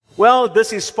Well,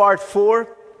 this is part 4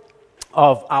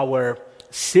 of our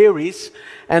series,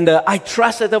 and I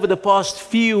trust that over the past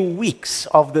few weeks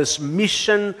of this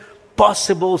Mission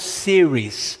Possible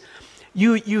series,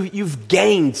 you've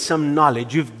gained some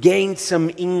knowledge, you've gained some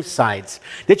insights,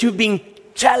 that you've been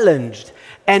challenged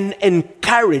and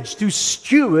encouraged to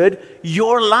steward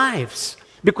your lives.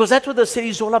 Because that's what the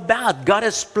series is all about. God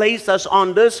has placed us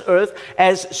on this earth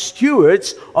as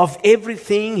stewards of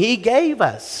everything He gave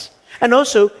us. And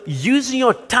also, using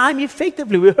your time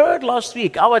effectively. We heard last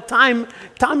week, our time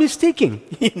is ticking,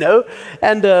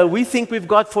 and we think we've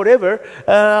got forever.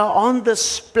 On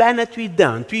this planet, we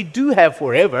don't. We do have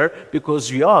forever,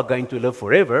 because we are going to live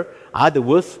forever, either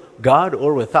with God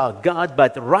or without God.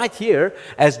 But right here,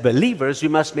 as believers, we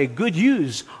must make good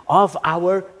use of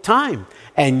our time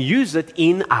and use it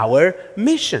in our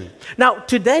mission. Now,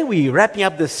 today we're wrapping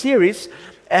up the series.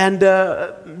 And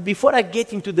before I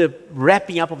get into the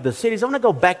wrapping up of the series, I want to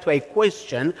go back to a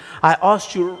question I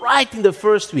asked you right in the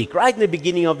first week, right in the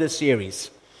beginning of the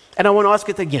series. And I want to ask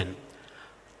it again.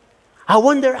 I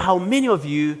wonder how many of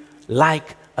you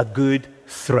like a good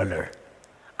thriller.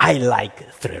 I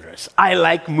like thrillers. I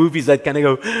like movies that kind of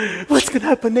go, what's going to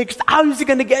happen next? How is he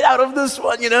going to get out of this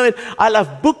one? And I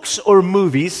love books or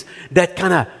movies that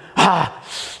kind of,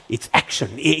 it's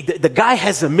action. The guy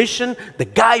has a mission. The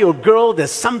guy or girl,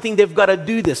 there's something they've got to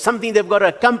do. There's something they've got to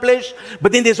accomplish.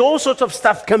 But then there's all sorts of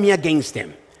stuff coming against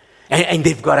them. And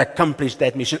they've got to accomplish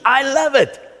that mission. I love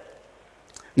it.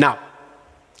 Now,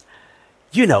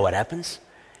 you know what happens.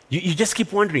 You just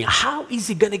keep wondering, how is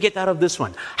he going to get out of this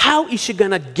one? How is she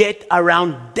going to get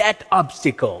around that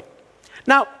obstacle?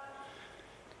 Now,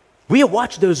 we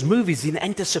watch those movies in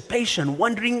anticipation,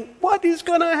 wondering what is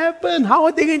going to happen? How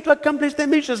are they going to accomplish their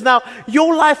missions? Now,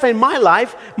 your life and my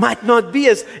life might not be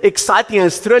as exciting,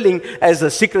 as thrilling as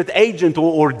a secret agent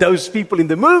or those people in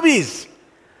the movies.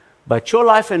 But your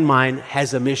life and mine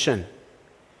has a mission.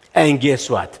 And guess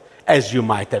what? As you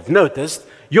might have noticed,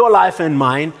 your life and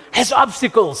mine has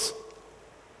obstacles.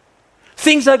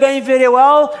 Things are going very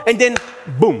well, and then,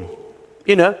 boom,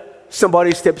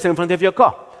 somebody steps in front of your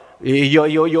car.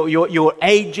 Your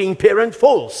aging parent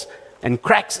falls and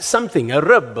cracks something, a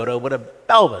rib or a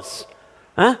pelvis.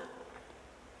 Huh?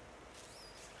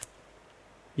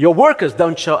 Your workers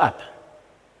don't show up.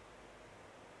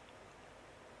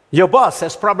 Your boss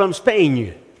has problems paying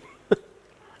you.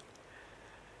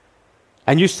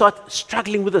 And you start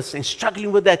struggling with this and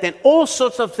struggling with that, and all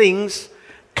sorts of things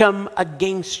come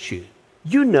against you.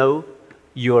 You know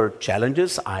your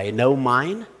challenges, I know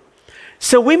mine.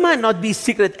 So we might not be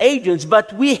secret agents,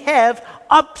 but we have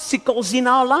obstacles in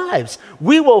our lives.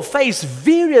 We will face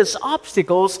various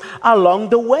obstacles along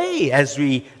the way as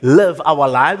we live our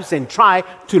lives and try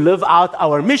to live out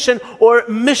our mission or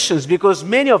missions, because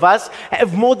many of us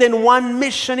have more than one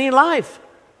mission in life.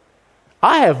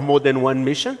 I have more than one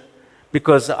mission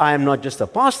because I am not just a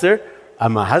pastor,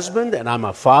 I'm a husband and I'm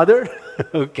a father,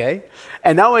 okay?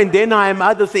 And now and then I am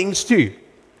other things too.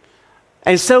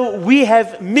 And so we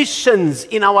have missions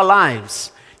in our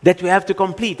lives that we have to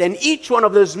complete. And each one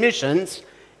of those missions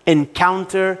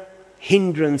encounter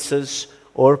hindrances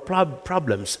or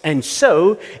problems. And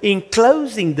so in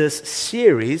closing this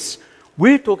series,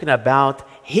 we're talking about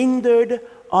hindered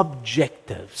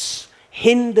objectives.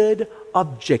 Hindered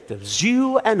objectives.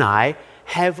 You and I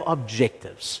have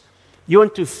objectives. You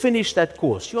want to finish that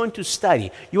course. You want to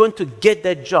study. You want to get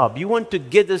that job. You want to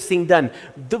get this thing done.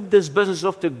 Do this business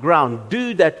off the ground.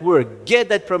 Do that work. Get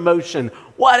that promotion.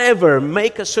 Whatever.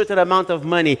 Make a certain amount of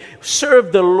money.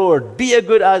 Serve the Lord. Be a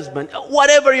good husband.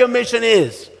 Whatever your mission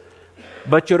is.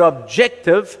 But your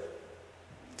objective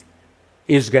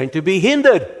is going to be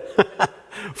hindered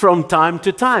from time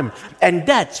to time. And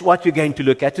that's what we're going to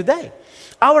look at today.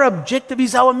 Our objective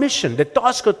is our mission. The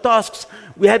task or tasks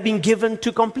we have been given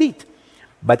to complete.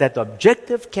 But that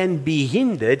objective can be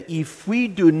hindered if we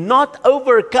do not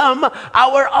overcome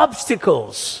our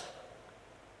obstacles.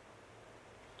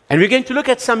 And we're going to look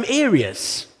at some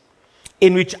areas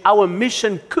in which our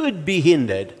mission could be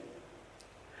hindered.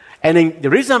 And the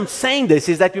reason I'm saying this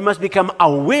is that we must become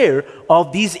aware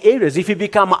of these areas. If we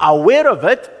become aware of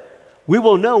it, we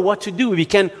will know what to do. We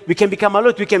can become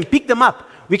alert. We can pick them up.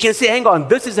 We can say, hang on,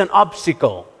 this is an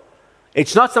obstacle.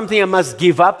 It's not something I must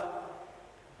give up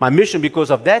my mission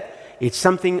because of that. It's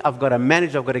something I've got to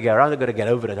manage, I've got to get around, I've got to get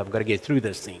over it, I've got to get through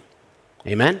this thing.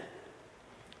 Amen?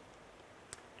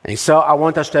 And so I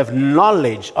want us to have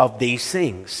knowledge of these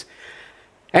things.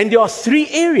 And there are 3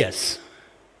 areas.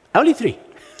 Only 3.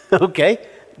 Okay?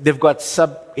 They've got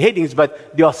subheadings,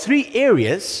 but there are 3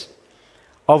 areas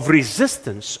of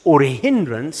resistance or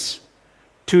hindrance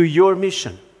to your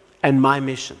mission and my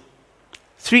mission.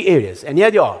 3 areas. And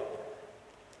here they are.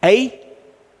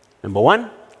 Number 1,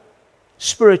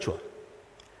 spiritual.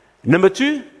 Number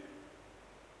 2,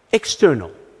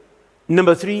 external.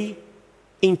 Number 3,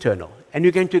 internal. And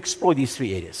we're going to explore these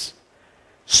 3 areas.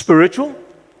 Spiritual,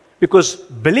 because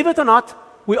believe it or not,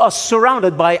 we are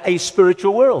surrounded by a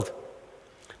spiritual world.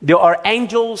 There are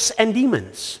angels and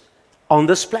demons on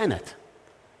this planet.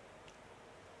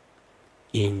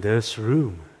 In this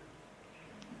room.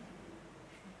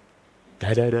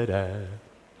 Da-da-da-da.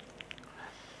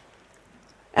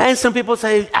 And some people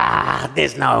say,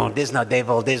 there's no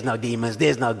devil, there's no demons,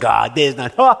 there's no God, there's no,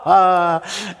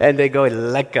 and they go,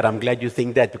 lekker, I'm glad you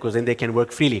think that, because then they can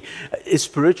work freely. A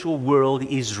spiritual world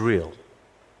is real.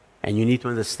 And you need to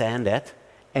understand that,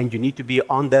 and you need to be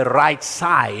on the right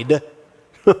side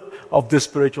of the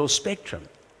spiritual spectrum.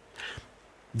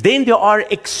 Then there are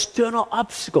external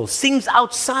obstacles, things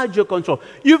outside your control.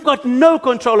 You've got no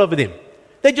control over them.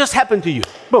 They just happen to you.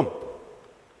 Boom.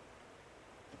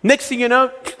 Next thing you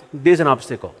know, there's an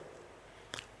obstacle.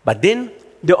 But then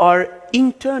there are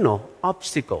internal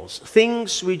obstacles,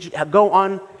 things which go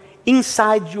on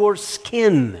inside your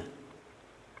skin.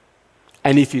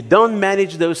 And if you don't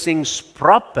manage those things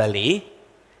properly,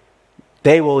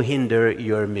 they will hinder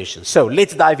your mission. So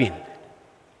let's dive in.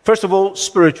 First of all,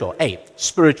 spiritual.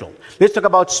 Spiritual. Let's talk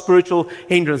about spiritual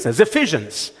hindrances.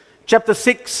 Ephesians chapter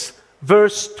 6,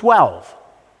 verse 12.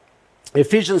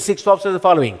 Ephesians 6:12 says the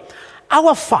following.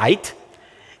 Our fight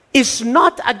is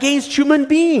not against human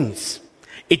beings.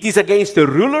 It is against the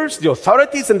rulers, the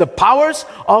authorities, and the powers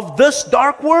of this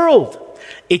dark world.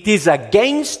 It is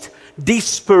against the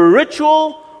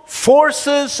spiritual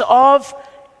forces of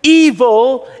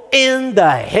evil in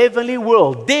the heavenly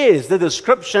world. There's the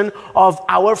description of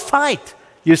our fight.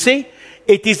 You see?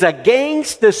 It is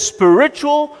against the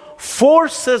spiritual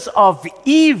forces of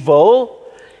evil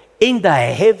in the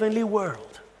heavenly world.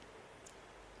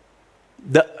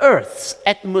 The earth's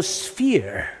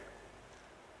atmosphere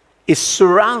is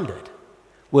surrounded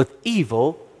with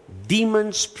evil,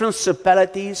 demons,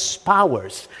 principalities,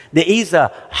 powers. There is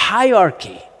a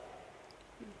hierarchy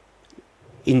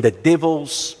in the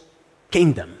devil's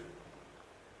kingdom.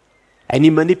 And he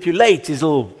manipulates his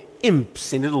little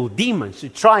imps and little demons to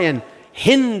try and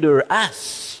hinder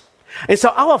us. And so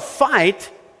our fight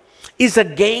is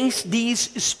against these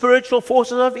spiritual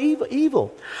forces of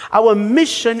evil. Our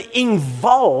mission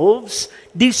involves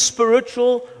the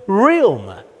spiritual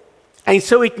realm. And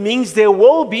so it means there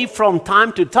will be from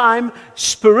time to time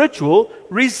spiritual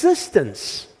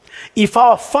resistance. If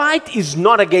our fight is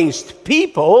not against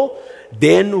people,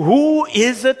 then who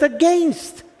is it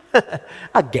against?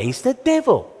 Against the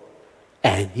devil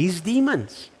and his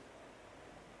demons.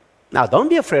 Now don't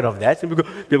be afraid of that.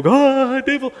 People go,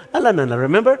 devil. No.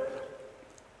 Remember,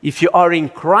 if you are in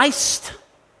Christ,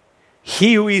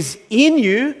 he who is in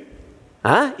you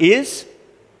is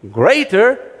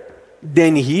greater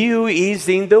than he who is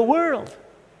in the world.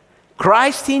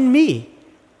 Christ in me,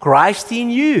 Christ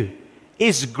in you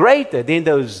is greater than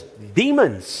those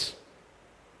demons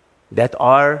that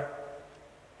are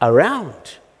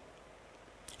around.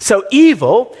 So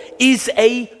evil is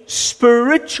a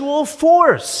spiritual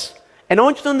force. And I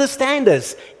want you to understand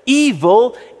this.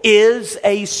 Evil is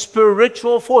a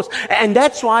spiritual force. And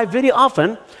that's why very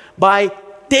often by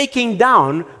taking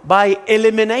down, by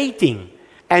eliminating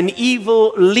an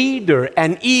evil leader,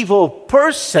 an evil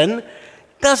person,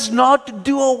 does not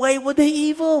do away with the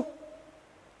evil.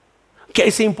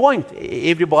 Case in point,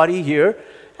 everybody here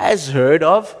has heard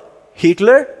of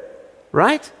Hitler,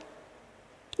 right?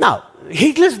 Now,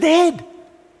 Hitler's dead.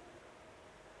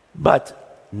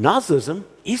 But Nazism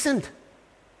isn't.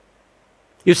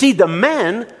 You see, the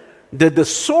man, the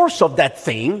source of that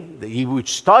thing,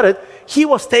 which started, he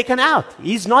was taken out.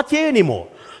 He's not here anymore.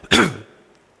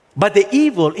 But the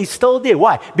evil is still there.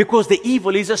 Why? Because the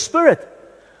evil is a spirit.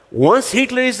 Once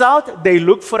Hitler is out, they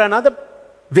look for another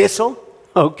vessel.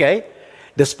 Okay?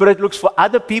 The spirit looks for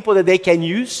other people that they can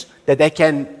use, that they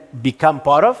can become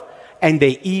part of, and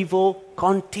the evil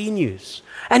continues.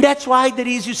 And that's why there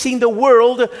is, you see in the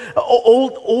world,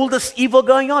 all this evil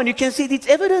going on. You can see it's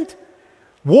evident.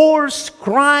 Wars,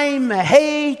 crime,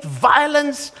 hate,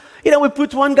 violence. You know, we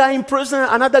put one guy in prison,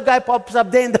 another guy pops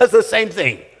up there and does the same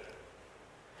thing.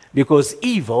 Because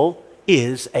evil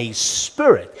is a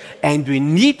spirit. And we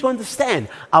need to understand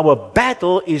our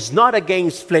battle is not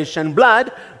against flesh and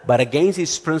blood, but against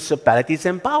its principalities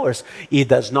and powers. It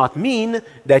does not mean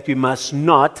that we must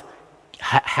not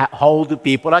hold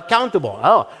people accountable.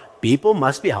 Oh, people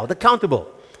must be held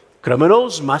accountable.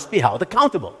 Criminals must be held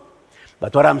accountable.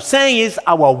 But what I'm saying is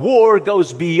our war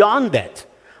goes beyond that.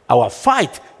 Our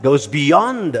fight goes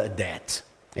beyond that.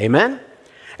 Amen?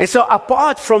 And so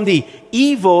apart from the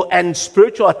evil and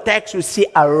spiritual attacks we see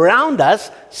around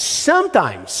us,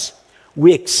 sometimes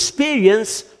we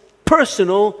experience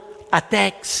personal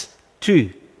attacks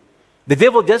too. The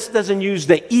devil just doesn't use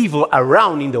the evil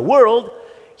around in the world.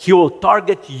 He will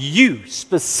target you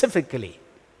specifically.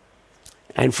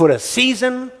 And for a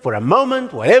season, for a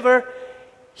moment, whatever,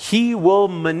 he will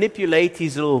manipulate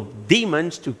his little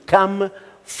demons to come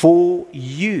for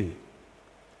you.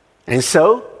 And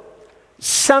so,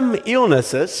 some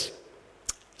illnesses,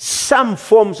 some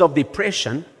forms of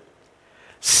depression,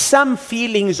 some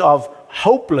feelings of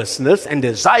hopelessness and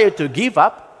desire to give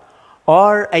up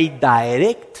are a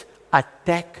direct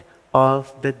attack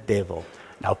of the devil.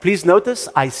 Now, please notice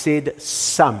I said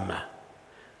some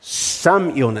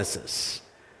illnesses,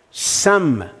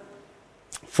 some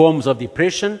forms of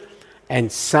depression,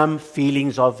 and some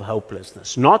feelings of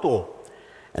hopelessness. Not all.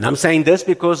 And I'm saying this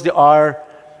because there are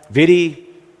very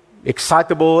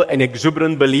excitable and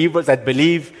exuberant believers that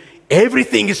believe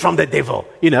everything is from the devil.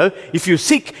 You know, if you're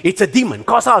sick, it's a demon,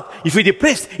 cast out. If you're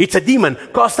depressed, it's a demon,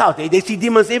 cast out. They see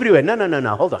demons everywhere.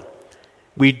 No, hold on.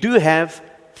 We do have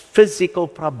physical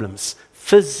problems,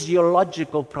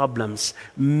 physiological problems,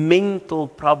 mental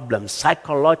problems,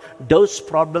 psychological. Those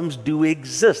problems do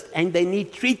exist and they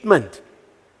need treatment.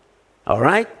 All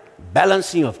right?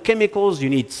 Balancing of chemicals, you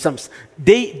need some.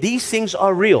 These things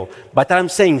are real. But I'm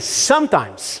saying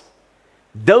sometimes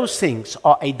those things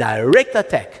are a direct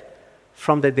attack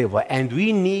from the devil. And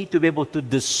we need to be able to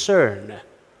discern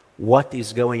what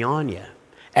is going on here.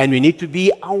 And we need to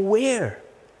be aware,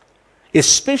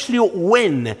 especially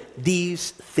when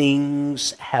these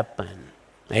things happen.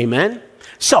 Amen?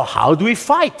 So how do we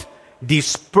fight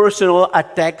these personal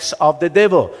attacks of the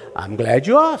devil? I'm glad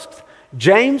you asked.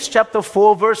 James chapter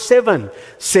 4 verse 7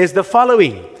 says the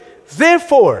following: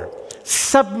 Therefore,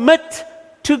 submit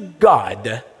to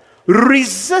God,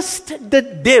 resist the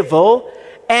devil,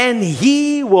 and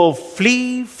he will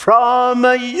flee from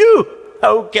you.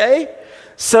 Okay?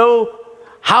 So,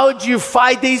 how do you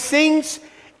fight these things?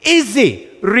 Easy.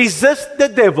 Resist the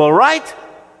devil, right?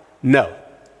 No.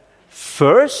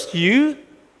 First, you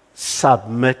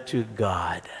submit to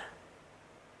God.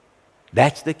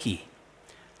 That's the key.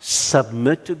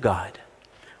 Submit to God.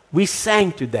 We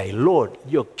sang today, Lord,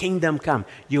 your kingdom come,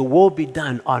 your will be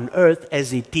done on earth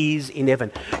as it is in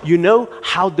heaven. You know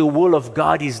how the will of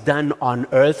God is done on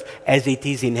earth as it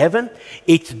is in heaven?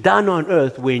 It's done on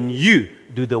earth when you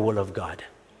do the will of God.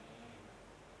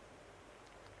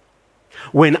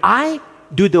 When I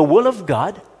do the will of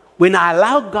God, when I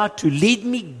allow God to lead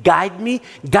me, guide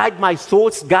my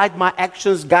thoughts, guide my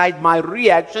actions, guide my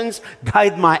reactions,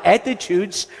 guide my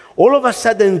attitudes, all of a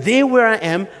sudden, there where I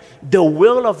am, the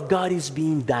will of God is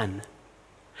being done.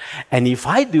 And if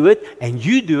I do it, and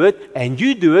you do it, and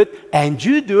you do it, and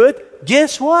you do it,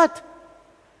 guess what?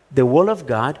 The will of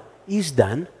God is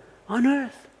done on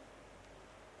earth.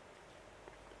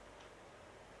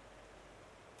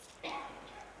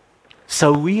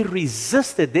 So we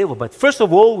resist the devil. But first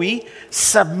of all, we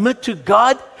submit to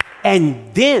God,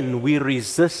 and then we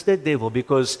resist the devil.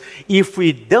 Because if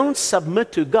we don't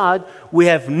submit to God, we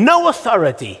have no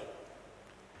authority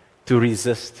to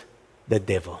resist the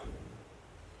devil.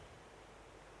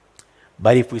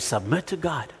 But if we submit to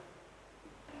God,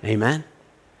 amen,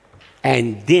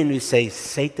 and then we say,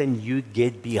 Satan, you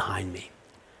get behind me.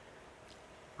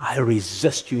 I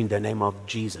resist you in the name of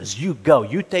Jesus. You go,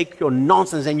 you take your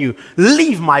nonsense and you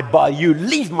leave my body, you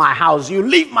leave my house, you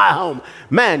leave my home.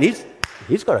 Man,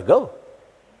 he's got to go.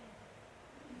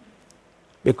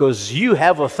 Because you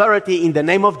have authority in the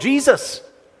name of Jesus.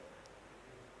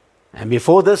 And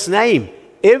before this name,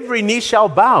 every knee shall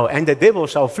bow and the devil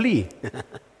shall flee.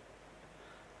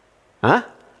 Huh?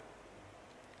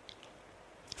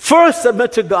 First,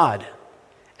 submit to God.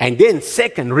 And then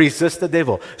second, resist the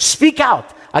devil. Speak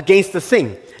out against the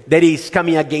thing that is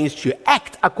coming against you.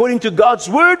 Act according to God's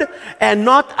word and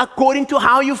not according to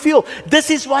how you feel. This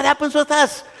is what happens with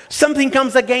us. Something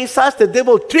comes against us, the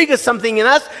devil triggers something in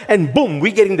us, and boom,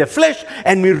 we get in the flesh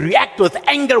and we react with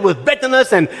anger, with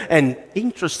bitterness, and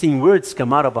interesting words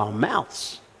come out of our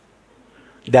mouths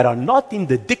that are not in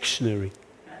the dictionary.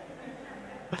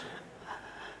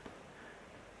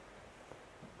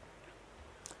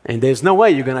 And there's no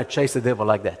way you're going to chase the devil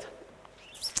like that.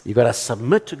 You got to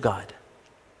submit to God.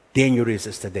 Then you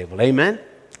resist the devil. Amen?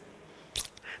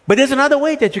 But there's another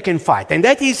way that you can fight. And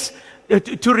that is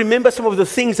to remember some of the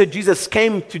things that Jesus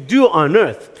came to do on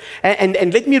earth.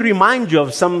 And let me remind you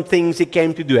of some things he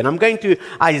came to do. And I'm going to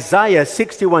Isaiah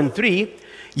 61:3.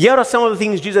 Here are some of the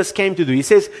things Jesus came to do. He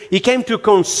says, he came to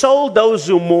console those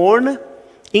who mourn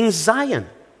in Zion.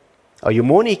 Are you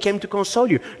mourning? He came to console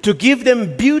you, to give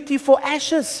them beauty for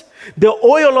ashes, the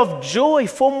oil of joy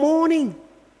for mourning.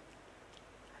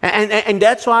 And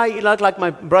that's why, like my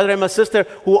brother and my sister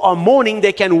who are mourning,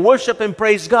 they can worship and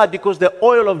praise God because the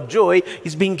oil of joy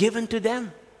is being given to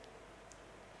them.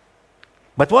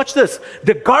 But watch this.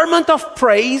 The garment of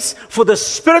praise for the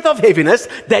spirit of heaviness,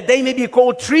 that they may be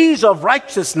called trees of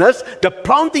righteousness, the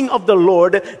planting of the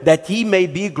Lord, that he may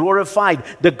be glorified.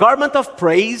 The garment of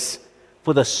praise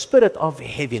for the spirit of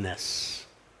heaviness.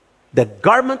 The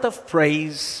garment of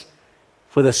praise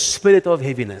for the spirit of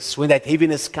heaviness. When that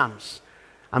heaviness comes,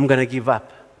 I'm going to give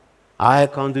up. I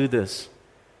can't do this.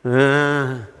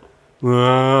 That,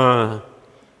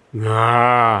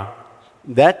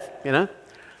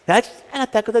 that's an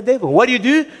attack of the devil. What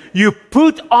do? You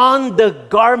put on the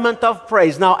garment of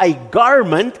praise. Now, a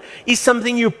garment is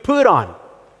something you put on.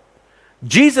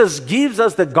 Jesus gives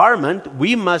us the garment.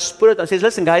 We must put it on. He says,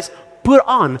 listen, guys, put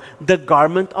on the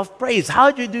garment of praise.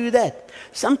 How do you do that?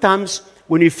 Sometimes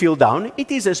when you feel down,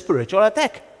 it is a spiritual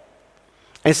attack.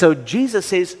 And so Jesus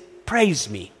says, praise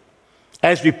me.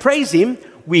 As we praise him,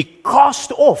 we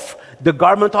cast off the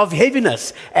garment of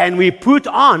heaviness and we put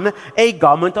on a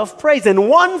garment of praise. And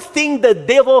one thing the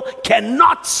devil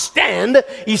cannot stand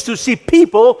is to see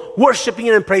people worshiping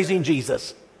and praising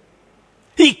Jesus.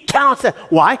 He cannot stand.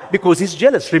 Why? Because he's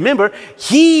jealous. Remember,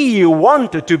 he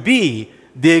wanted to be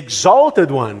the exalted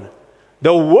one,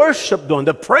 the worshiped one,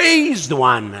 the praised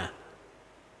one.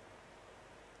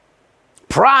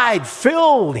 Pride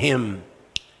filled him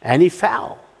and he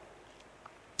fell.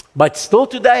 But still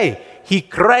today, he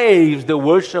craves the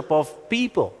worship of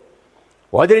people.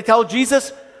 What did he tell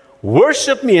Jesus?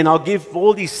 Worship me and I'll give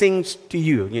all these things to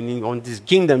you. On these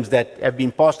kingdoms that have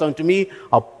been passed on to me,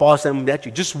 I'll pass them to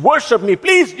you. Just worship me,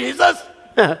 please, Jesus.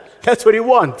 That's what he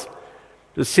wants.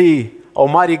 To see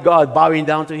Almighty God bowing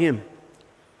down to him.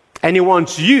 And he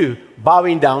wants you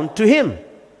bowing down to him.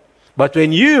 But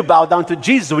when you bow down to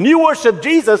Jesus, when you worship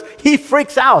Jesus, he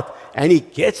freaks out. And he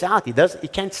gets out. He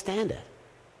can't stand it.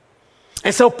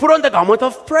 And so put on the garment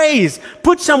of praise.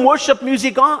 Put some worship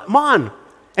music on.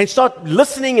 And start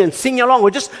listening and singing along. Or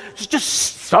just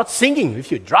start singing. If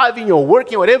you're driving, you're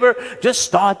working, whatever, just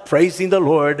start praising the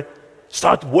Lord.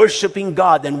 Start worshiping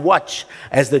God and watch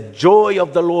as the joy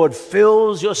of the Lord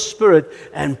fills your spirit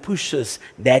and pushes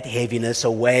that heaviness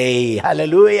away.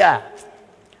 Hallelujah.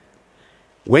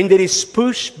 When there is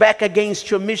pushback against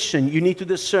your mission, you need to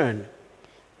discern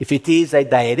if it is a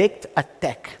direct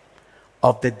attack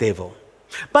of the devil.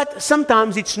 But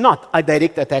sometimes it's not a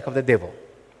direct attack of the devil.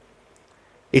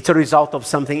 It's a result of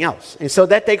something else. And so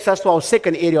that takes us to our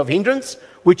second area of hindrance,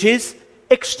 which is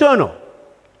external.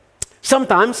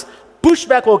 Sometimes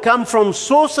pushback will come from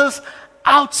sources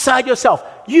outside yourself.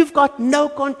 You've got no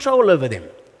control over them.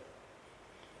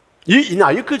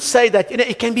 You could say that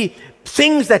it can be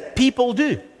things that people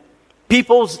do.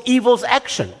 People's evil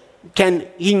action can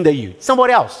hinder you.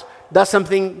 Somebody else does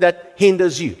something that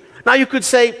hinders you. Now you could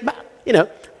say,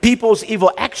 people's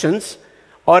evil actions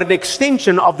are an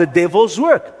extension of the devil's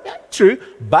work. Yeah, true.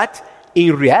 But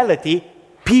in reality,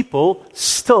 people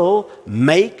still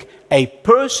make a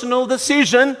personal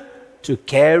decision to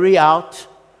carry out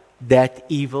that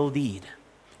evil deed.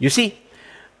 You see,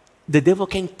 the devil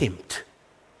can tempt.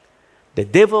 The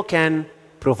devil can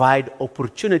provide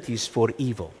opportunities for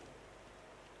evil.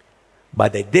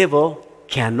 But the devil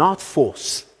cannot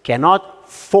force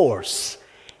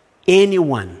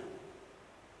anyone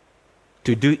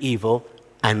to do evil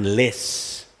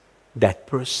unless that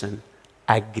person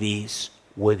agrees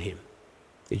with him.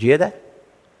 Did you hear that?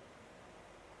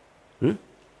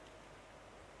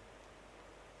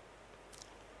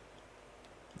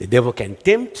 The devil can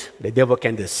tempt, the devil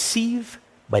can deceive,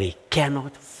 but he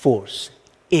cannot force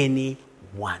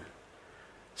anyone.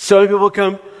 So people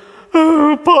come,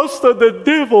 oh, Pastor, the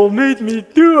devil made me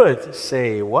do it.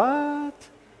 Say, what?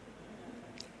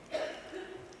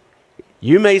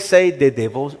 You may say the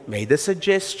devil made a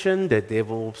suggestion, the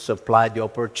devil supplied the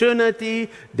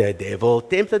opportunity, the devil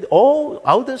tempted.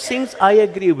 All those things, I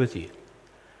agree with you.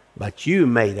 But you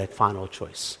made that final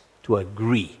choice to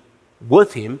agree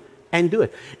with him and do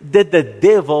it. Did the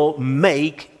devil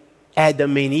make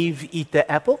Adam and Eve eat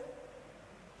the apple?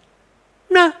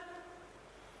 No.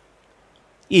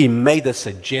 He made a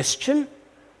suggestion.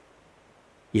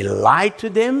 He lied to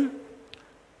them.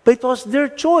 But it was their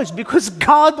choice because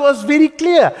God was very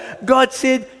clear. God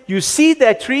said, you see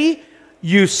that tree?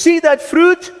 You see that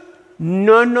fruit?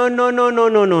 No.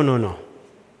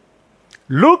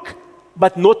 Look,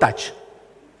 but no touch.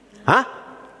 Huh?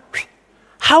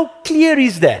 How clear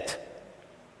is that?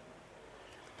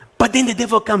 But then the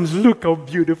devil comes, look how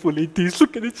beautiful it is.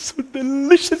 Look at it, it's so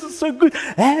delicious, it's so good.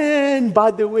 And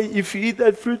by the way, if you eat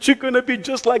that fruit, you're going to be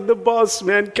just like the boss,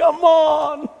 man. Come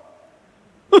on.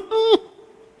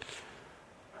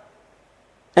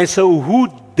 And so who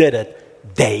did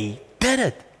it? They did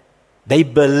it. They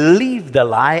believed the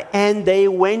lie and they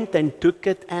went and took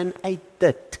it and ate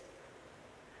it.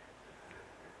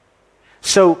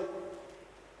 So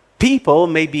people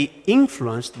may be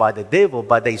influenced by the devil,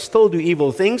 but they still do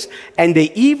evil things, and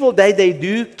the evil that they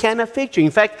do can affect you. In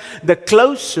fact, the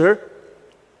closer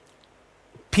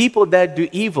people that do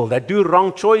evil, that do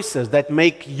wrong choices, that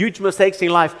make huge mistakes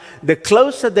in life, the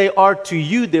closer they are to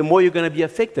you, the more you're going to be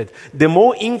affected. The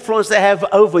more influence they have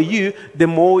over you, the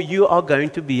more you are going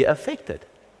to be affected.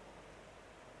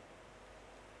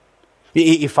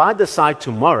 If I decide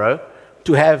tomorrow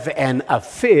to have an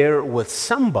affair with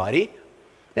somebody,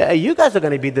 you guys are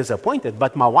going to be disappointed,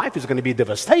 but my wife is going to be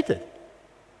devastated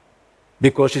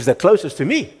because she's the closest to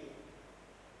me.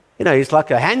 You know, it's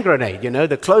like a hand grenade. You know,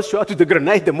 the closer you are to the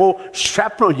grenade, the more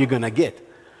shrapnel you're going to get.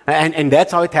 And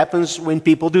that's how it happens when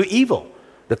people do evil.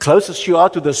 The closest you are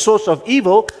to the source of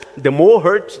evil, the more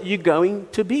hurt you're going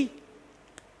to be.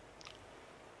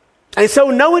 And so,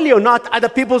 knowingly or not, other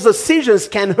people's decisions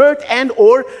can hurt and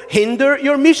or hinder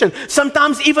your mission.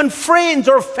 Sometimes even friends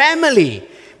or family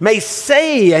may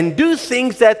say and do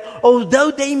things that,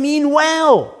 although they mean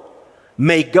well,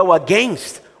 may go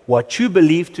against what you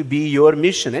believe to be your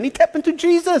mission. And it happened to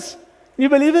Jesus. You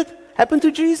believe it? Happened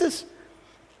to Jesus.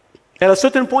 At a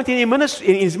certain point in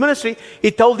his ministry,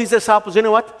 he told his disciples, you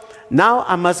know what? Now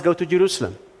I must go to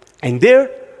Jerusalem. And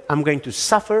there, I'm going to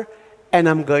suffer and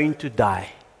I'm going to die.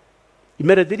 He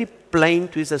made it very plain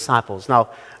to his disciples. Now,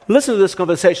 listen to this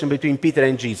conversation between Peter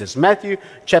and Jesus. Matthew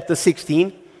chapter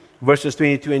 16, verses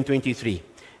 22 and 23.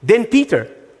 Then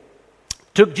Peter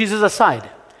took Jesus aside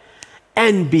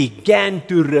and began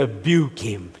to rebuke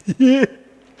him.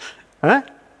 Huh?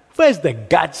 Where's the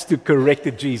guts to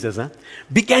correct Jesus? Huh?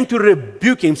 Began to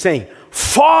rebuke him, saying,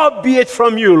 "Far be it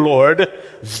from you, Lord.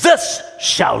 This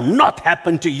shall not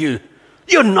happen to you.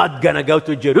 You're not going to go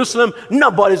to Jerusalem.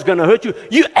 Nobody's going to hurt you.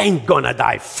 You ain't going to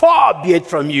die. Far be it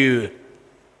from you."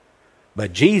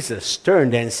 But Jesus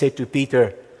turned and said to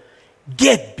Peter,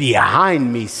 "Get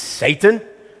behind me, Satan.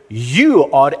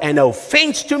 You are an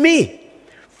offense to me,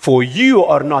 for you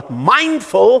are not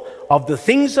mindful of the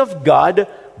things of God,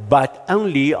 but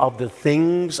only of the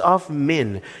things of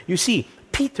men." You see,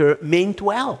 Peter meant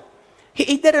well.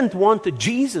 He didn't want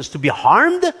Jesus to be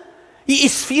harmed.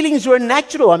 His feelings were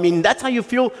natural. I mean, that's how you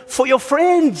feel for your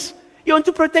friends. You want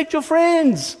to protect your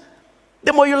friends.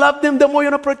 The more you love them, the more you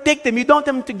want to protect them. You don't want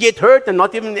them to get hurt and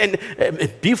not even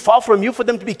be far from you for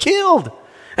them to be killed.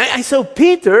 And so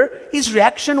Peter, his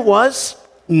reaction was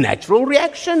natural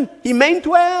reaction. He meant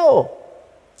well.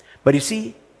 But you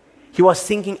see, he was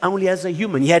thinking only as a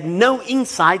human. He had no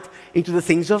insight into the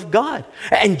things of God.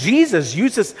 And Jesus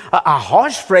uses a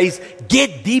harsh phrase,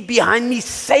 "Get thee behind me,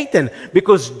 Satan,"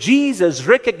 because Jesus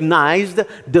recognized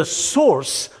the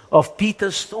source of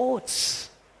Peter's thoughts.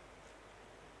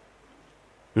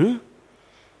 And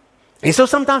so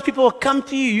sometimes people will come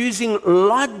to you using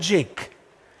logic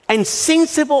and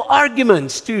sensible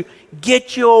arguments to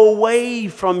get you away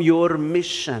from your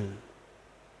mission.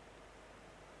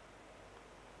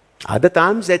 Other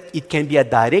times that it can be a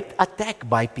direct attack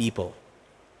by people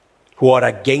who are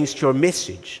against your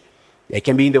message. They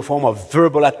can be in the form of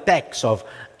verbal attacks, of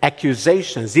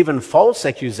accusations, even false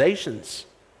accusations.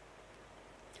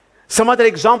 Some other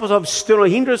examples of external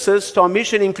hindrances to our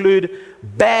mission include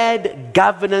bad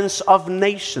governance of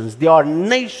nations. There are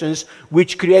nations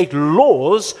which create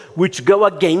laws which go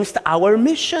against our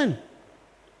mission.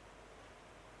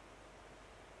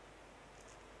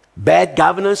 Bad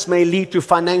governance may lead to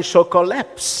financial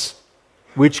collapse,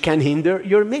 which can hinder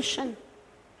your mission.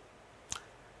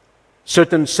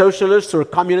 Certain socialist or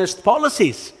communist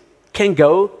policies can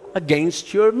go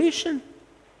against your mission.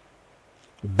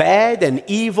 Bad and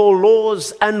evil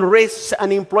laws, unrest,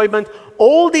 unemployment,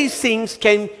 all these things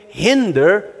can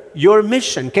hinder your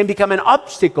mission, can become an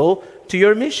obstacle to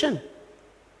your mission.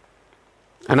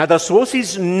 Another source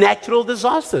is natural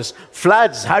disasters,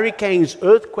 floods, hurricanes,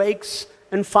 earthquakes,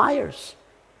 and fires.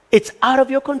 It's out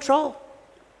of your control.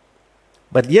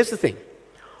 But here's the thing.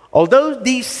 Although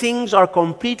these things are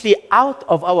completely out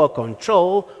of our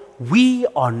control, we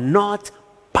are not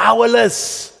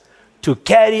powerless to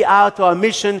carry out our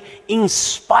mission in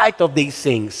spite of these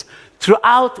things.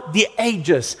 Throughout the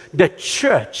ages, the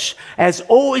church has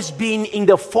always been in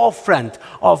the forefront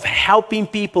of helping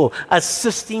people,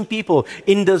 assisting people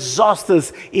in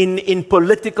disasters, in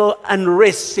political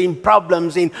unrest, in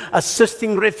problems, in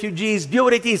assisting refugees. Be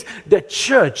what it is, the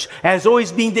church has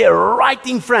always been there right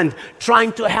in front,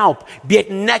 trying to help, be it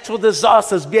natural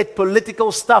disasters, be it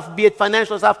political stuff, be it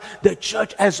financial stuff. The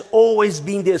church has always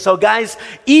been there. So guys,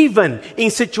 even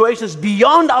in situations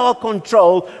beyond our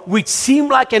control, which seem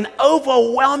like an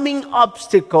overwhelming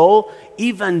obstacle,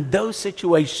 even those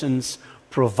situations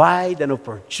provide an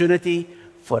opportunity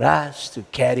for us to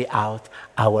carry out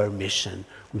our mission.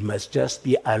 We must just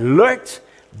be alert,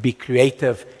 be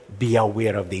creative, be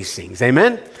aware of these things.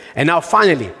 Amen? And now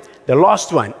finally, the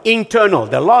last one, internal,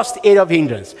 the last area of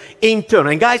hindrance,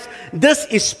 internal. And guys, this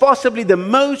is possibly the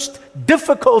most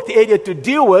difficult area to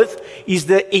deal with, is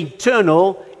the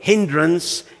internal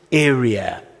hindrance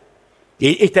area.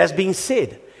 It has been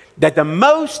said that the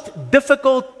most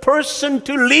difficult person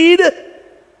to lead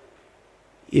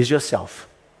is yourself.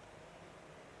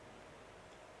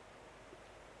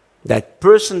 That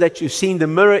person that you see in the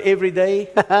mirror every day,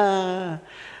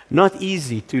 not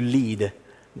easy to lead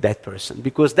that person,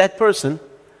 because that person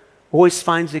always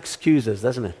finds excuses,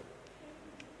 doesn't it?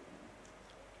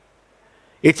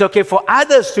 It's okay for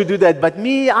others to do that, but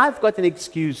me, I've got an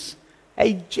excuse,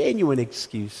 a genuine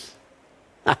excuse.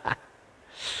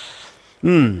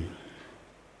 And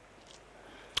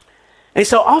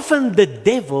so often the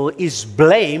devil is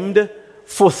blamed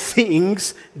for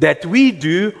things that we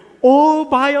do all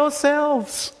by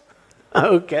ourselves.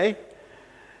 Okay?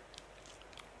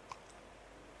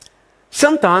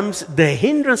 Sometimes the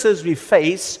hindrances we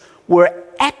face were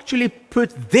actually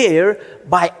put there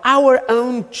by our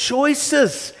own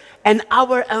choices and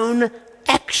our own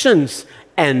actions.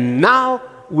 And now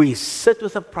we sit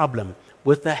with a problem,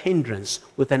 with a hindrance,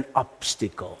 with an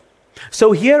obstacle.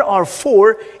 So here are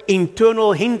 4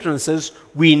 internal hindrances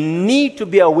we need to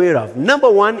be aware of. Number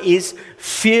 1 is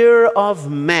fear of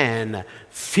man.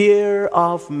 Fear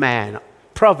of man.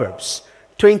 Proverbs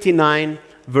 29,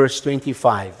 verse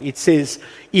 25. It says,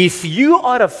 if you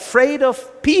are afraid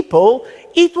of people,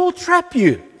 it will trap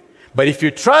you. But if you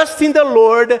trust in the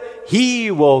Lord, He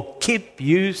will keep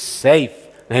you safe.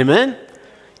 Amen?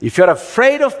 If you're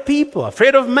afraid of people,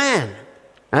 afraid of man,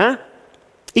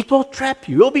 it will trap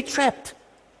you. You'll be trapped.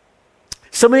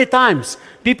 So many times,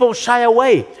 people shy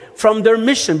away from their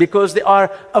mission because they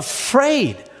are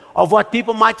afraid of what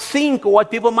people might think or what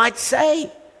people might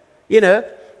say. You know,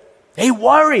 they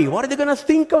worry. What are they going to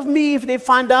think of me if they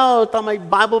find out I'm a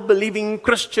Bible-believing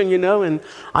Christian, you know, and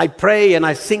I pray and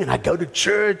I sing and I go to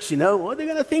church, you know. What are they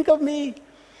going to think of me?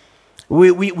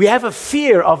 We have a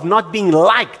fear of not being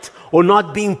liked or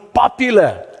not being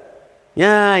popular.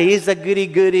 Yeah, he's a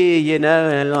goody-goody, you know,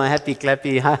 a little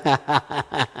happy-clappy.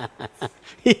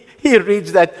 He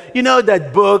reads that, you know,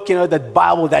 that book, you know, that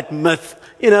Bible, that myth,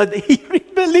 you know, he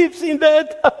believes in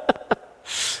that.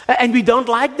 And we don't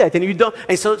like that.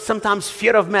 And so sometimes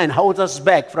fear of man holds us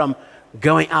back from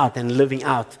going out and living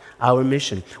out our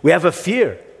mission. We have a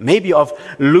fear, maybe, of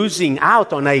losing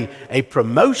out on a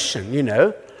promotion, you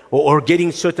know, or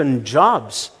getting certain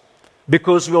jobs,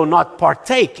 because we will not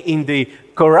partake in the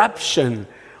corruption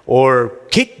or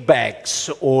kickbacks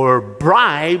or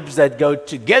bribes that go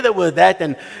together with that.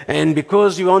 And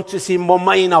because we want to see more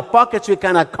money in our pockets, we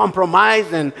kind of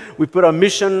compromise and we put our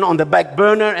mission on the back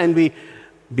burner,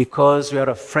 because we are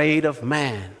afraid of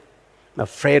man,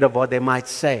 afraid of what they might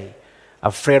say,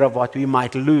 afraid of what we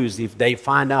might lose if they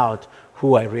find out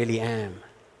who I really am.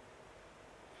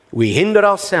 We hinder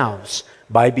ourselves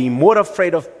by being more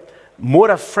afraid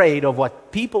of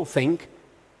what people think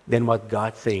than what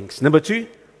God thinks. Number 2,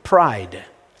 pride.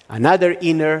 Another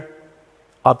inner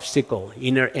obstacle,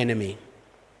 inner enemy.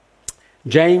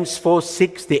 James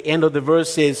 4:6, the end of the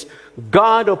verse says,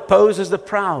 God opposes the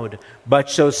proud, but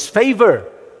shows favor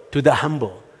to the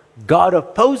humble. God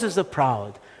opposes the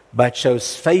proud, but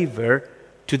shows favor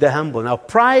to the humble. Now,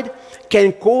 pride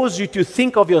can cause you to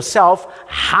think of yourself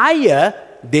higher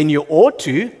than you ought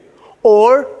to,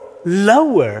 or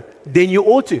lower than you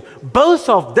ought to. Both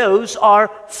of those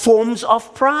are forms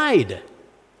of pride.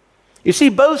 You see,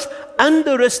 both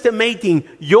underestimating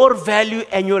your value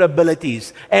and your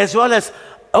abilities, as well as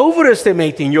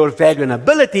overestimating your value and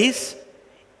abilities,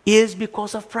 is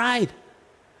because of pride.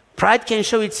 Pride can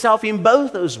show itself in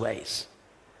both those ways.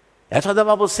 That's why the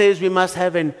Bible says we must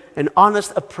have an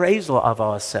honest appraisal of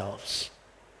ourselves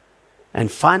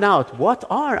and find out what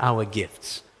are our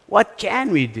gifts, what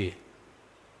can we do,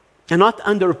 and not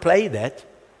underplay that,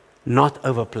 not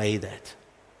overplay that.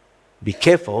 Be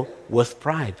careful with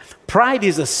pride. Pride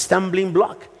is a stumbling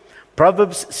block.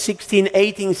 Proverbs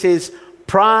 16:18 says,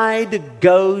 pride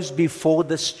goes before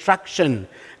destruction,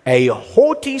 a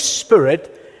haughty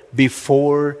spirit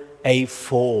before a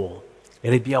fall.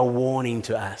 Let it be a warning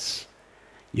to us.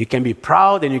 You can be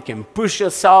proud and you can push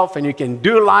yourself and you can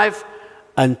do life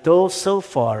until so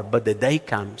far, but the day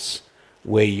comes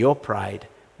where your pride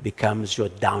becomes your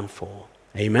downfall.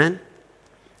 Amen?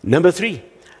 Number 3,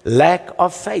 lack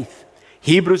of faith.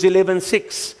 Hebrews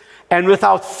 11:6. And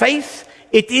without faith,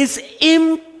 it is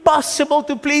impossible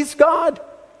to please God.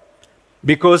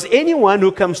 Because anyone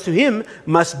who comes to him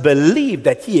must believe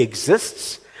that he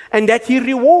exists and that he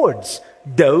rewards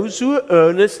those who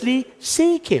earnestly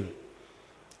seek him.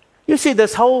 You see,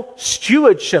 this whole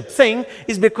stewardship thing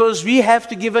is because we have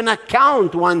to give an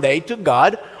account one day to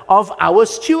God of our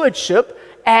stewardship,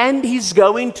 and he's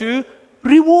going to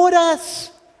reward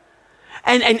us.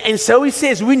 And so he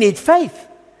says we need faith.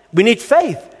 We need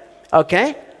faith.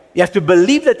 Okay? You have to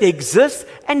believe that he exists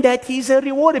and that he's a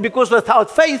rewarder, because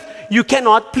without faith, you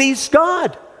cannot please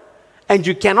God. And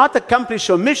you cannot accomplish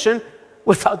your mission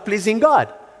without pleasing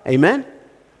God. Amen?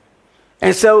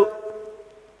 And so,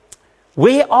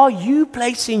 where are you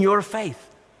placing your faith?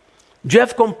 Do you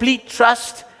have complete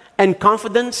trust and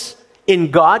confidence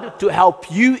in God to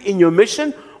help you in your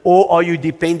mission? Or are you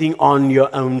depending on your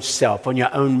own self, on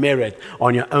your own merit,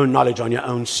 on your own knowledge, on your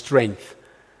own strength?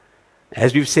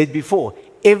 As we've said before,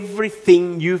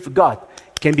 everything you've got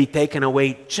can be taken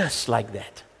away just like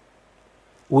that.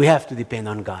 We have to depend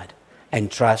on God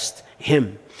and trust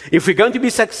him. If we're going to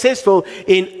be successful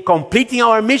in completing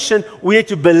our mission, we need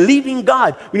to believe in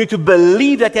God. We need to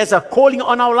believe that there's a calling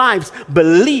on our lives.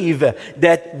 Believe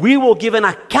that we will give an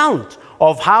account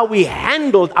of how we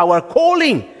handled our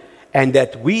calling, and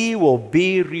that we will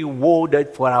be rewarded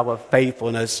for our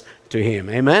faithfulness to him.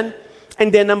 Amen?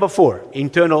 And then number 4,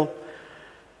 internal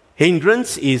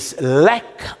hindrance is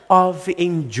lack of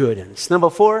endurance. Number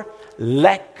 4,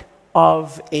 lack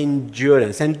of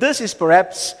endurance. And this is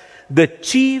perhaps the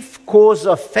chief cause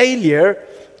of failure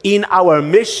in our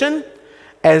mission,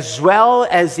 as well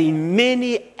as in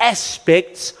many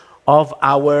aspects of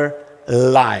our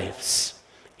lives.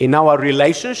 In our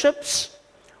relationships,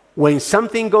 when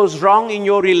something goes wrong in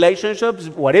your relationships,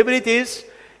 whatever it is,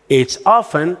 it's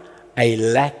often a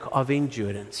lack of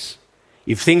endurance.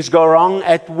 If things go wrong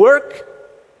at work,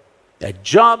 at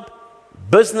job,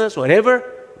 business, whatever,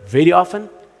 very often,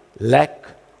 lack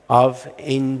of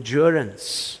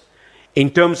endurance. In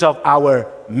terms of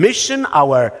our mission,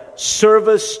 our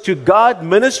service to God,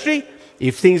 ministry,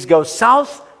 if things go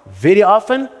south, very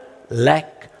often,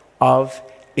 lack of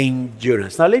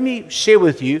endurance. Now, let me share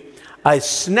with you a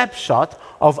snapshot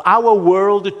of our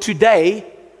world today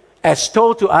as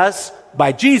told to us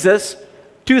by Jesus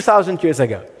 2,000 years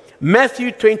ago.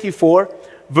 Matthew 24,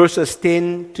 verses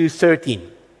 10 to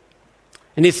 13.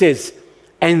 And it says,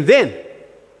 and then,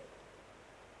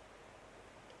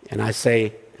 and I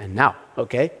say, and now,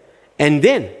 okay? And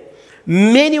then,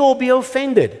 many will be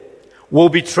offended, will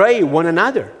betray one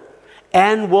another,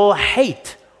 and will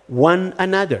hate one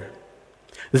another.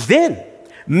 Then,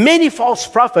 many false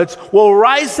prophets will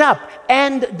rise up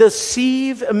and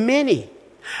deceive many.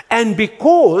 And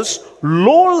because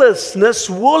lawlessness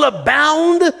will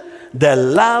abound, the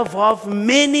love of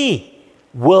many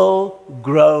will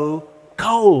grow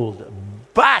cold.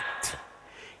 But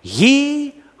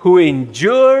he who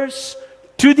endures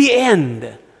to the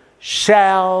end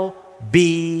shall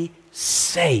be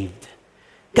saved.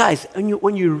 Guys,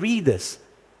 when you read this,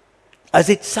 does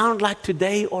it sound like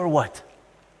today or what?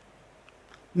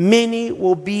 Many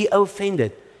will be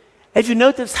offended. Have you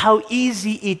noticed how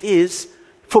easy it is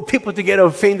for people to get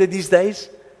offended these days?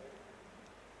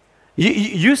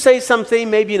 You say something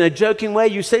maybe in a joking way,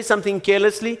 you say something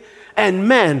carelessly, and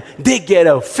man, they get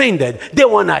offended. They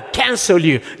want to cancel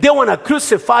you. They want to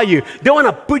crucify you. They want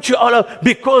to put you all up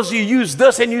because you used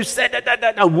this and you said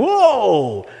that.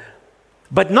 Whoa!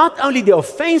 But not only the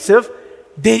offensive,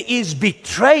 there is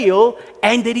betrayal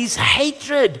and there is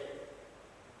hatred.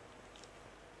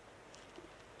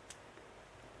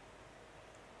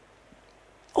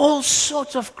 All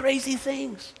sorts of crazy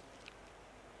things.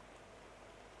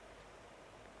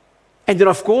 And then,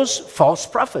 of course, false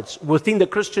prophets within the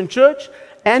Christian church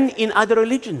and in other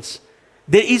religions.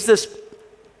 There is this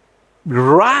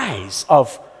rise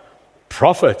of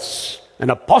prophets and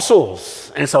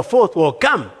apostles and so forth will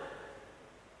come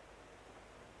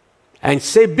and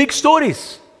say big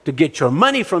stories to get your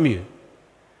money from you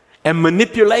and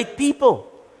manipulate people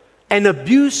and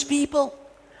abuse people.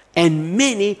 And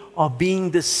many are being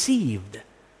deceived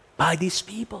by these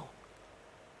people.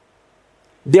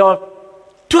 They are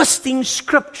twisting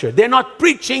scripture. They're not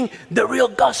preaching the real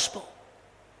gospel.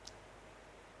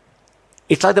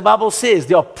 It's like the Bible says,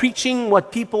 they are preaching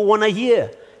what people want to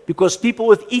hear. Because people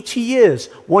with itchy ears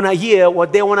want to hear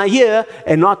what they want to hear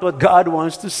and not what God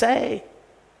wants to say.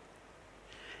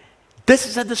 This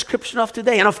is a description of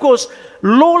today. And of course,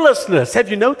 lawlessness. Have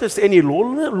you noticed any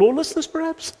lawlessness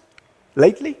perhaps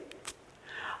lately?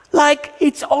 Like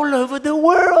it's all over the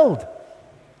world.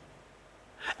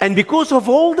 And because of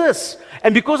all this,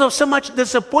 and because of so much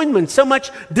disappointment, so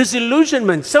much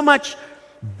disillusionment, so much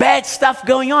bad stuff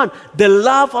going on, the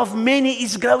love of many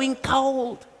is growing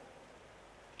cold.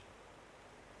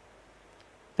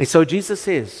 And so Jesus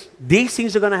says, these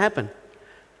things are going to happen.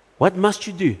 What must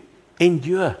you do?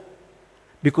 Endure.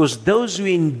 Because those who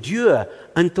endure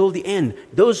until the end,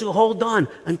 those who hold on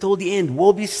until the end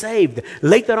will be saved.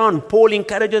 Later on, Paul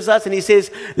encourages us and he says,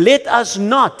 let us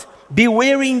not be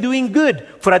weary in doing good,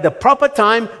 for at the proper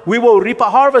time we will reap a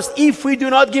harvest if we do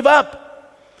not give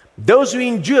up. Those who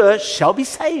endure shall be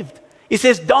saved. He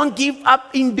says, don't give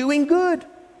up in doing good.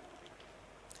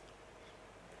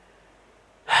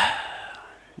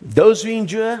 Those who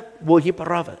endure will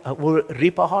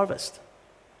reap a harvest.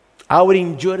 Our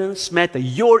endurance matters.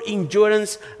 Your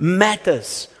endurance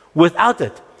matters. Without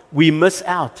it, we miss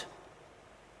out.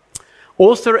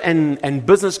 Author and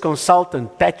business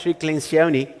consultant Patrick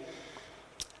Lencioni,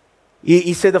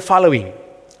 he said the following: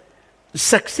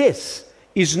 success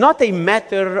is not a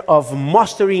matter of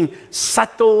mastering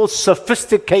subtle,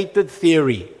 sophisticated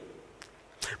theory,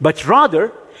 but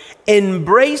rather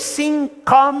embracing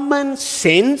common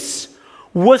sense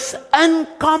with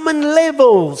uncommon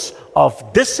levels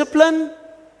of discipline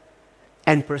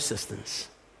and persistence.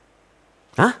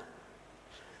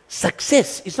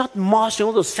 Success is not mastering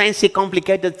all those fancy,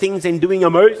 complicated things and doing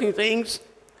amazing things,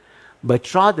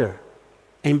 but rather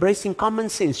embracing common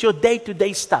sense, your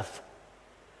day-to-day stuff.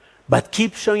 But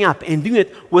keep showing up and doing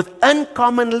it with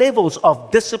uncommon levels of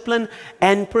discipline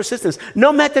and persistence.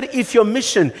 No matter if your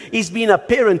mission is being a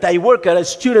parent, a worker, a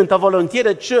student, a volunteer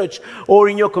at church, or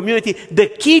in your community, the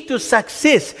key to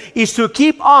success is to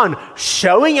keep on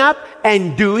showing up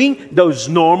and doing those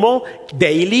normal,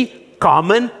 daily,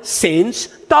 common sense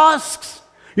tasks.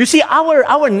 You see,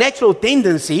 our natural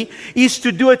tendency is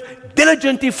to do it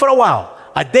diligently for a while.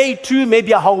 A day, two,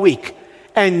 maybe a whole week.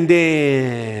 And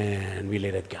then we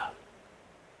let it go.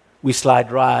 We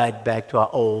slide right back to our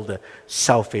old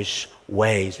selfish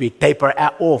ways. We taper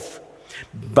off.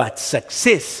 But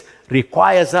success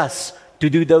requires us to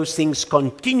do those things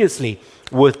continuously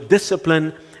with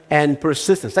discipline and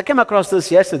persistence. I came across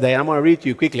this yesterday, and I'm going to read it to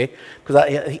you quickly because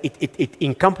it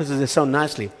encompasses it so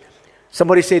nicely.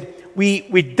 Somebody said,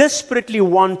 we desperately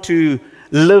want to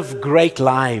live great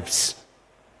lives.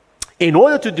 In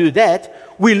order to do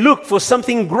that, we look for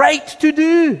something great to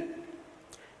do.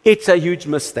 It's a huge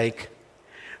mistake.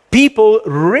 People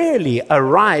rarely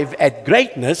arrive at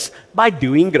greatness by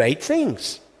doing great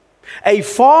things. A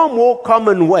far more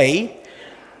common way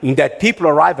in that people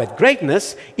arrive at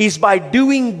greatness is by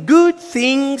doing good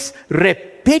things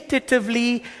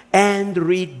repetitively and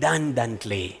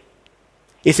redundantly.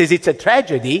 He says it's a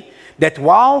tragedy that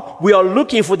while we are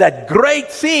looking for that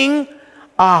great thing,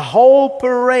 a whole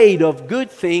parade of good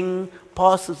things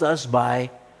passes us by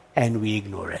and we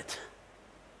ignore it.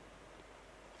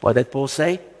 What did Paul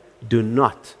say? Do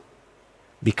not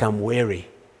become weary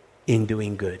in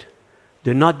doing good.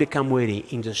 Do not become weary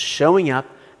in just showing up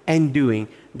and doing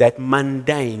that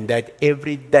mundane, that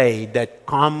everyday, that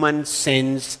common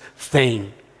sense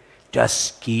thing.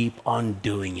 Just keep on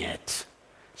doing it.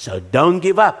 So don't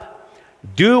give up.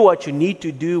 Do what you need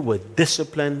to do with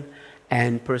discipline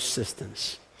and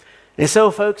persistence. And so,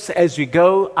 folks, as we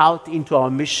go out into our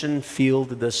mission field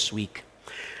this week,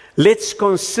 let's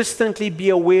consistently be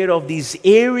aware of these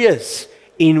areas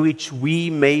in which we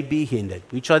may be hindered.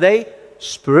 Which are they?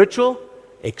 Spiritual,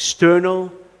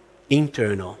 external,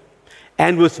 internal.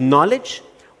 And with knowledge,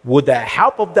 with the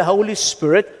help of the Holy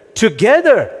Spirit,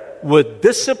 together with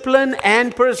discipline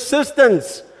and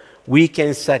persistence, we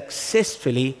can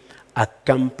successfully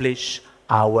accomplish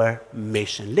our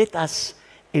mission. Let us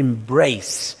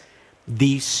embrace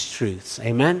these truths,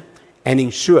 amen, and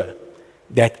ensure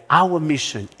that our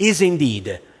mission is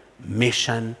indeed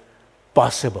mission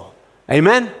possible.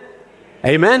 Amen?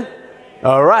 Amen?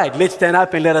 All right, let's stand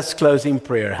up and let us close in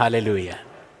prayer. Hallelujah.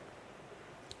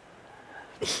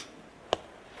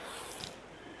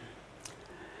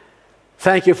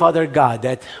 Thank you, Father God,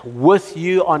 that with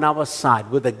you on our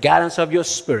side, with the guidance of your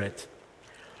Spirit,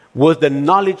 with the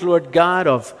knowledge, Lord God,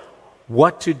 of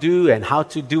what to do and how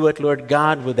to do it, Lord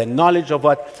God, with the knowledge of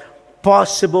what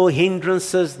possible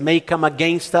hindrances may come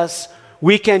against us,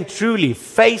 we can truly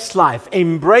face life,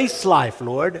 embrace life,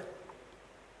 Lord,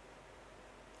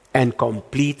 and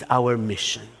complete our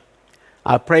mission.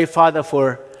 I pray, Father,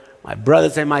 for my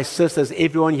brothers and my sisters,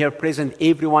 everyone here present,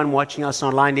 everyone watching us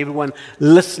online, everyone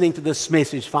listening to this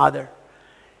message, Father.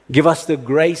 Give us the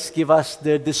grace, give us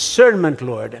the discernment,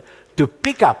 Lord, to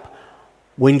pick up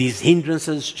when these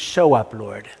hindrances show up,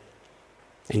 Lord.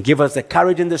 And give us the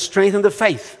courage and the strength and the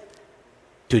faith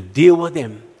to deal with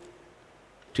them,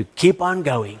 to keep on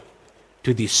going,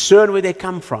 to discern where they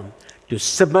come from, to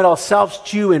submit ourselves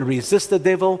to you and resist the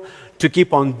devil, to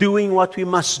keep on doing what we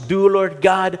must do, Lord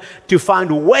God, to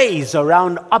find ways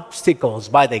around obstacles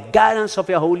by the guidance of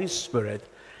your Holy Spirit.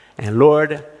 And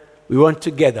Lord, we want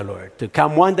together, Lord, to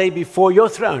come one day before your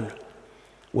throne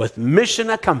with mission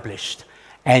accomplished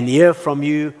and hear from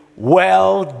you,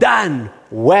 well done,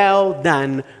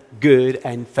 good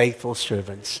and faithful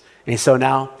servants. And so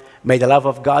now, may the love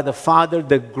of God the Father,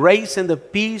 the grace and the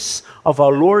peace of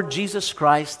our Lord Jesus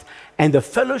Christ, and the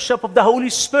fellowship of the Holy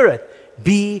Spirit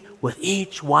be with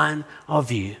each one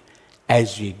of you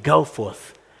as we go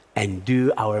forth and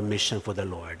do our mission for the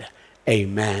Lord.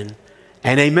 Amen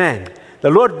and amen. The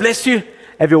Lord bless you.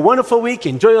 Have a wonderful week.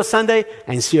 Enjoy your Sunday,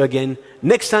 and see you again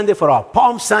next Sunday for our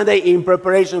Palm Sunday in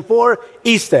preparation for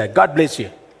Easter. God bless you.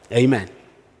 Amen.